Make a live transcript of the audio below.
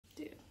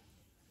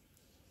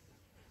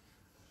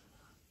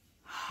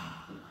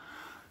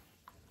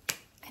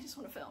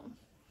film.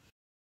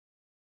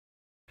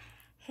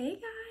 Hey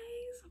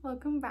guys,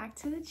 welcome back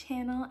to the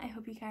channel. I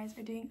hope you guys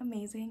are doing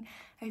amazing.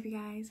 I hope you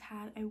guys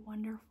had a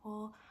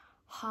wonderful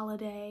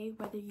holiday,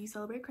 whether you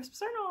celebrate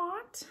Christmas or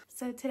not.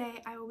 So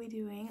today I will be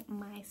doing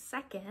my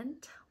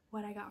second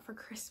what I got for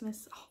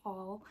Christmas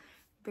haul.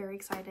 Very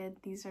excited.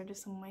 These are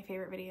just some of my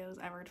favorite videos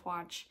ever to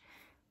watch.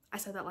 I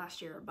said that last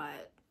year,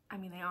 but I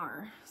mean they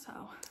are, so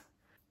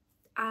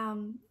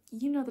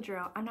you know the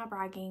drill. I'm not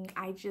bragging.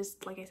 I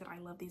just, like I said, I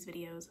love these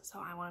videos,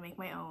 so I want to make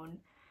my own.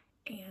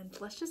 And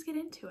let's just get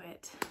into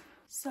it.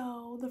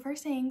 So the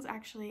first things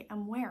actually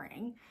I'm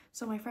wearing.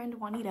 So my friend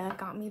Juanita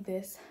got me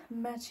this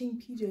matching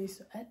PJ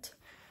set,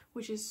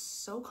 which is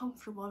so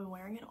comfortable. I've been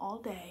wearing it all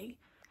day.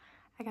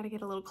 I gotta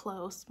get a little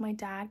close. My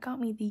dad got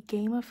me the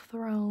Game of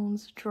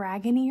Thrones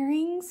dragon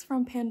earrings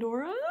from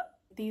Pandora.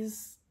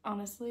 These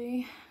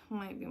honestly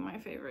might be my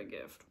favorite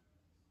gift.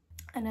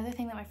 Another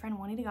thing that my friend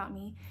Juanita got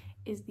me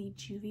is the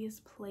Juvia's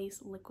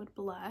Place liquid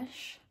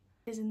blush.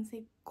 It is in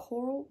the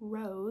Coral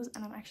Rose,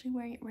 and I'm actually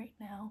wearing it right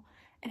now,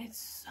 and it's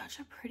such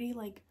a pretty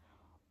like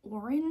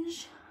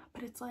orange,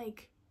 but it's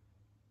like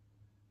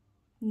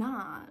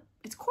not,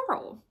 it's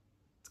coral.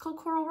 It's called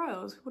Coral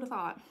Rose. Who would have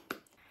thought?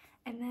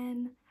 And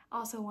then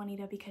also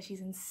Juanita, because she's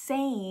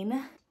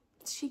insane,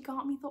 she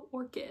got me the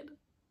orchid,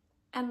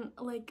 and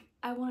like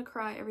I want to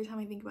cry every time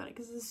I think about it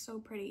because this is so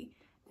pretty.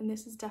 And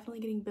this is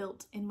definitely getting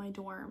built in my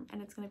dorm,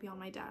 and it's gonna be on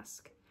my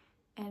desk.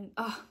 And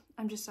oh,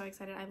 I'm just so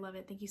excited. I love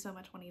it. Thank you so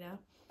much, Juanita.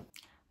 I'm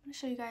gonna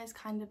show you guys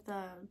kind of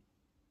the,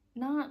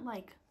 not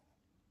like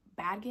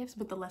bad gifts,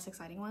 but the less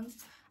exciting ones.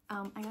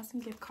 I got some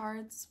gift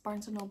cards,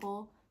 Barnes &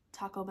 Noble,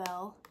 Taco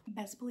Bell.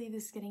 Best believe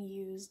this is getting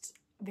used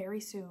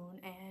very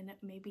soon, and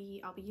maybe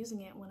I'll be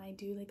using it when I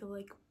do like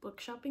a book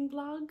shopping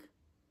vlog.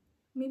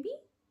 Maybe?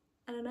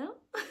 I don't know.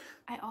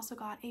 I also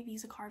got a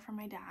Visa card from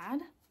my dad.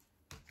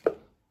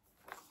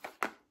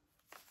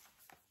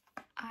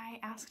 I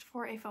asked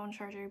for a phone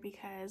charger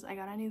because I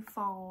got a new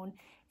phone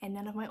and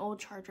none of my old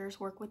chargers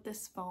work with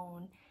this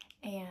phone,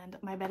 and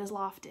my bed is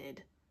lofted,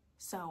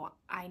 so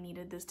I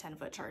needed this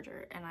 10-foot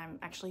charger, and I'm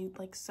actually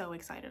like so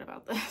excited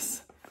about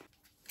this.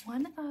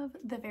 One of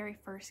the very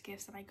first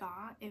gifts that I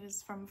got, it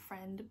was from a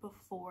friend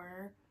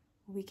before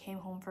we came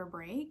home for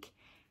break.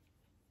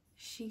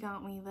 She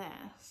got me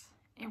this.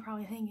 You're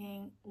probably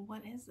thinking,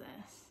 what is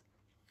this?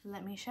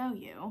 Let me show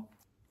you.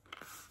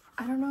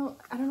 I don't know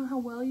how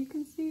well you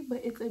can see,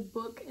 but it's a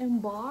book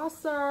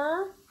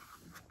embosser.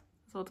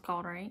 That's what it's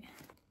called, right?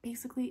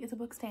 Basically, it's a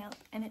book stamp,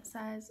 and it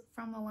says,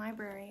 "From the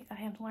Library of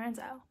Hampton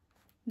Lorenzo."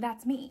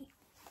 That's me.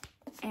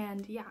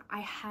 And yeah,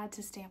 I had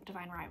to stamp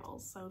Divine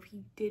Rivals. So if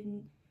you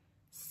didn't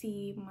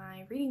see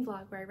my reading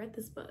vlog where I read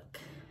this book,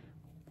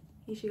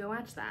 you should go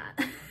watch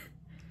that.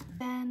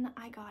 Then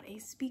I got a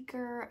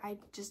speaker. I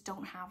just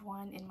don't have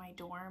one in my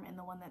dorm, and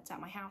the one that's at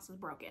my house is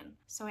broken.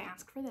 So I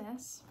asked for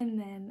this. And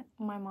then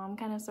my mom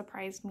kind of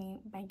surprised me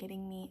by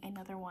getting me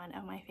another one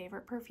of my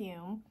favorite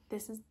perfume.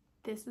 This is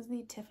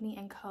the Tiffany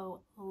 &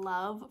 Co.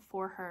 Love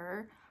for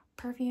Her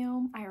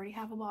perfume. I already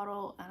have a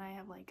bottle, and I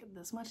have like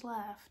this much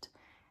left.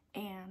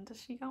 And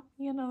she got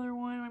me another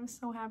one. I'm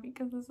so happy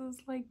because this is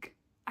like,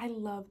 I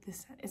love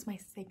this scent. It's my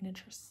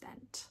signature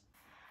scent.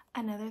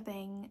 Another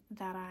thing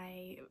that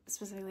I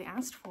specifically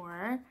asked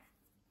for,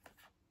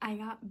 I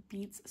got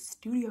Beats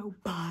Studio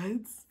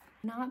Buds.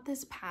 Not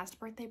this past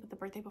birthday, but the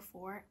birthday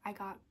before, I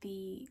got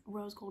the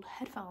rose gold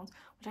headphones,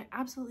 which I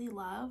absolutely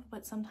love,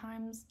 but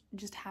sometimes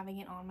just having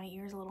it on my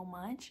ear is a little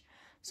much.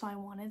 So I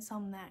wanted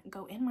some that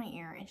go in my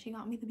ear, and she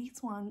got me the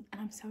Beats one,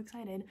 and I'm so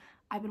excited.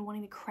 I've been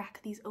wanting to crack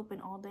these open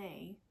all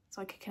day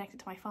so I could connect it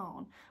to my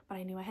phone, but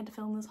I knew I had to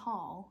film this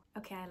haul.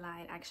 Okay, I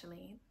lied,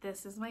 actually.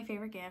 This is my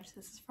favorite gift.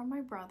 This is from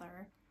my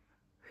brother,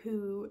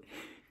 who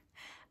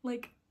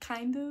like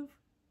kind of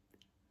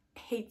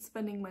hates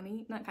spending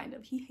money. Not kind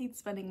of, he hates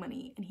spending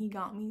money, and he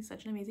got me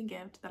such an amazing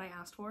gift that I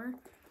asked for.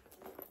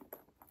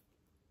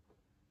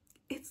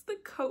 It's the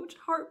Coach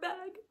heart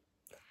bag.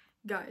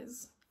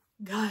 Guys,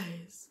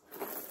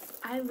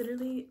 I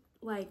literally,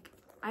 like,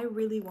 I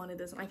really wanted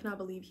this, and I cannot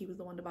believe he was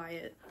the one to buy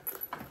it.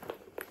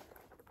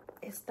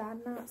 Is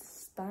that not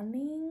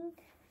stunning?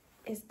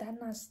 Is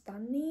that not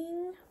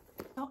stunning?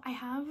 So I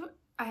have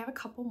a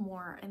couple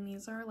more, and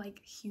these are like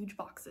huge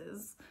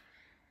boxes.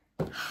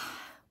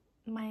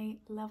 My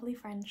lovely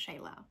friend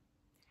Shayla.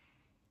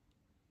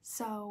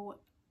 So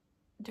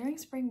during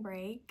spring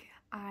break,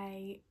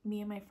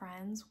 me and my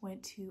friends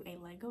went to a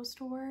Lego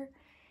store,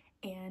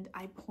 and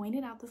I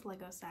pointed out this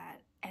Lego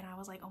set, and I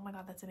was like, oh my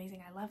god, that's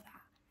amazing, I love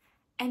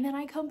that. And then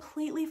I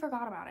completely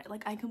forgot about it.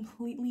 Like, I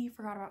completely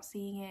forgot about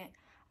seeing it.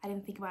 I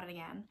didn't think about it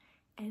again.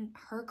 And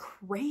her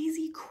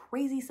crazy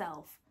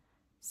self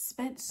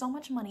spent so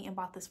much money and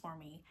bought this for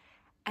me,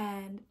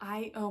 and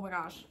oh my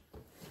gosh.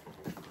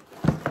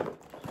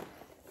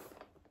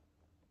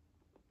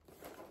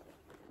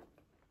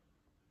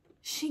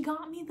 She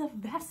got me the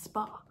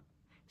Vespa.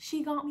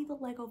 She got me the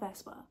Lego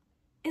Vespa.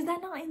 Is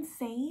that not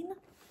insane?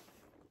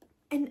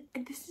 And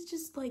this is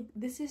just like,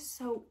 this is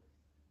so,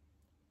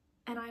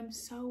 and I'm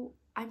so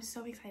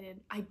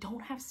excited. I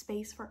don't have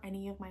space for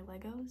any of my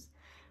Legos,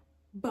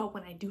 But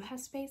when I do have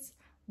space,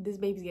 this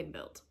baby's getting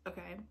built,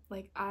 okay?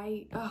 Like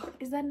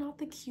is that not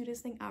the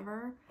cutest thing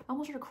ever? I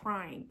almost started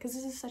crying because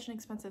this is such an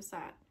expensive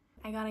set.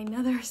 I got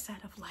another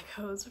set of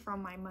Legos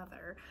from my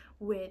mother,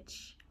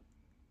 which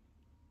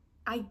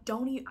I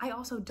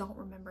also don't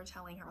remember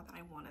telling her that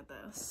I wanted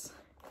this.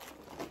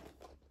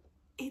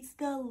 It's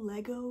the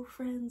Lego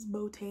Friends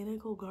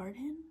Botanical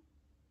Garden.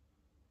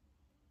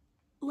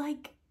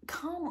 Like,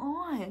 come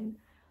on.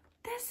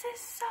 This is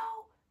so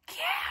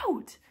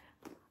cute.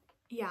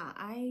 Yeah,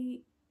 I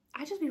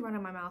just be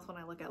running my mouth when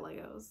I look at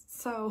Legos.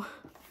 So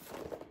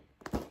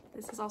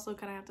this is also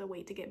gonna have to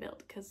wait to get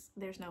built because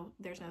there's no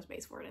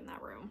space for it in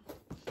that room.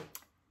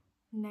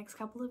 Next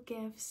couple of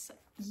gifts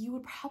you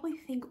would probably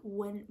think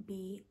wouldn't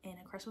be in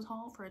a Christmas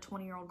haul for a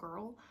 20-year-old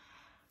girl.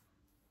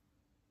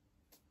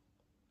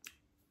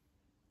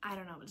 I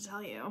don't know what to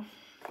tell you.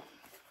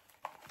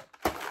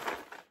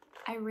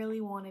 I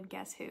really wanted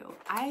Guess Who.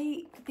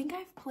 I think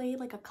I've played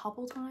like a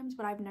couple times,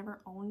 but I've never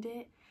owned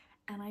it,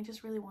 and I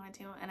just really wanted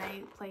to. And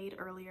I played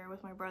earlier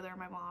with my brother and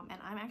my mom,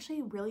 and I'm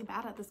actually really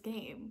bad at this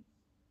game,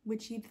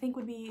 which you'd think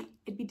it'd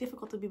be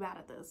difficult to be bad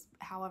at this.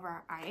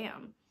 However, I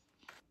am.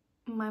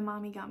 My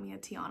mommy got me a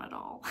Tiana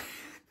doll.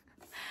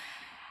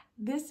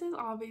 This is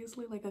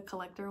obviously like a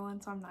collector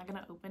one, so I'm not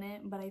gonna open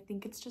it, but I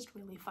think it's just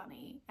really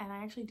funny. And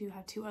I actually do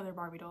have 2 other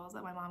Barbie dolls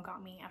that my mom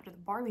got me after the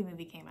Barbie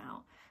movie came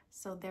out,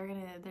 so they're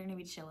gonna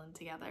be chilling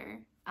together.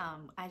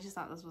 I just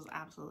thought this was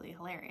absolutely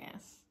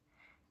hilarious.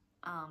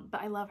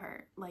 But I love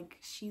her. Like,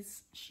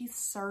 she's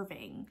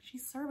serving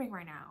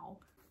right now.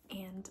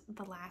 And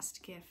the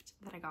last gift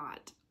that I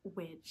got,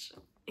 which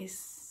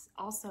is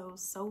also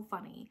so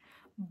funny,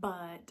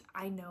 but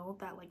I know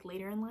that like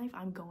later in life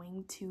I'm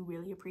going to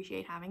really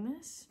appreciate having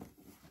this.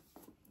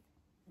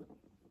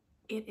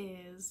 It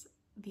is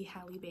the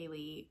Halle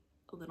Bailey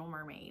Little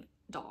Mermaid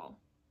doll.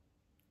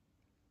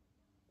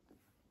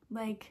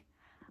 Like,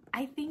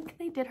 I think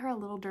they did her a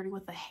little dirty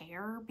with the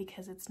hair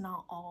because it's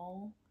not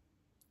all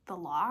the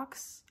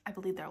locks. I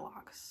believe they're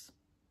locks.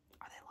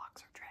 Are they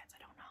locks or dreads? I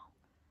don't know.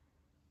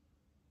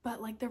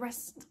 But like the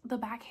rest, the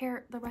back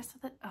hair, the rest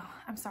of the, oh,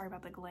 I'm sorry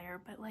about the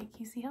glare, but like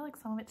you see how like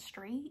some of it's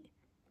straight?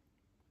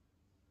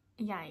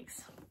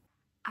 Yikes.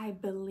 I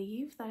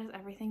believe that is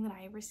everything that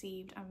I have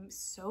received. I'm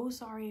so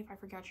sorry if I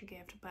forgot your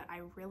gift, but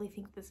I really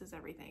think this is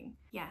everything.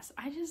 Yes,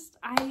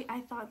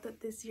 I thought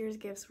that this year's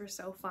gifts were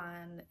so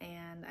fun,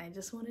 and I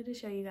just wanted to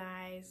show you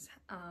guys.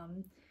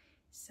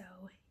 So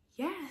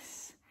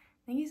yes,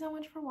 thank you so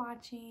much for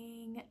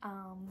watching.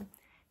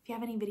 If you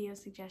have any video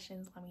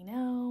suggestions, let me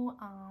know.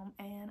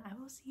 And I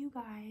will see you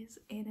guys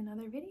in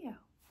another video.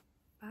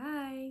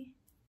 Bye.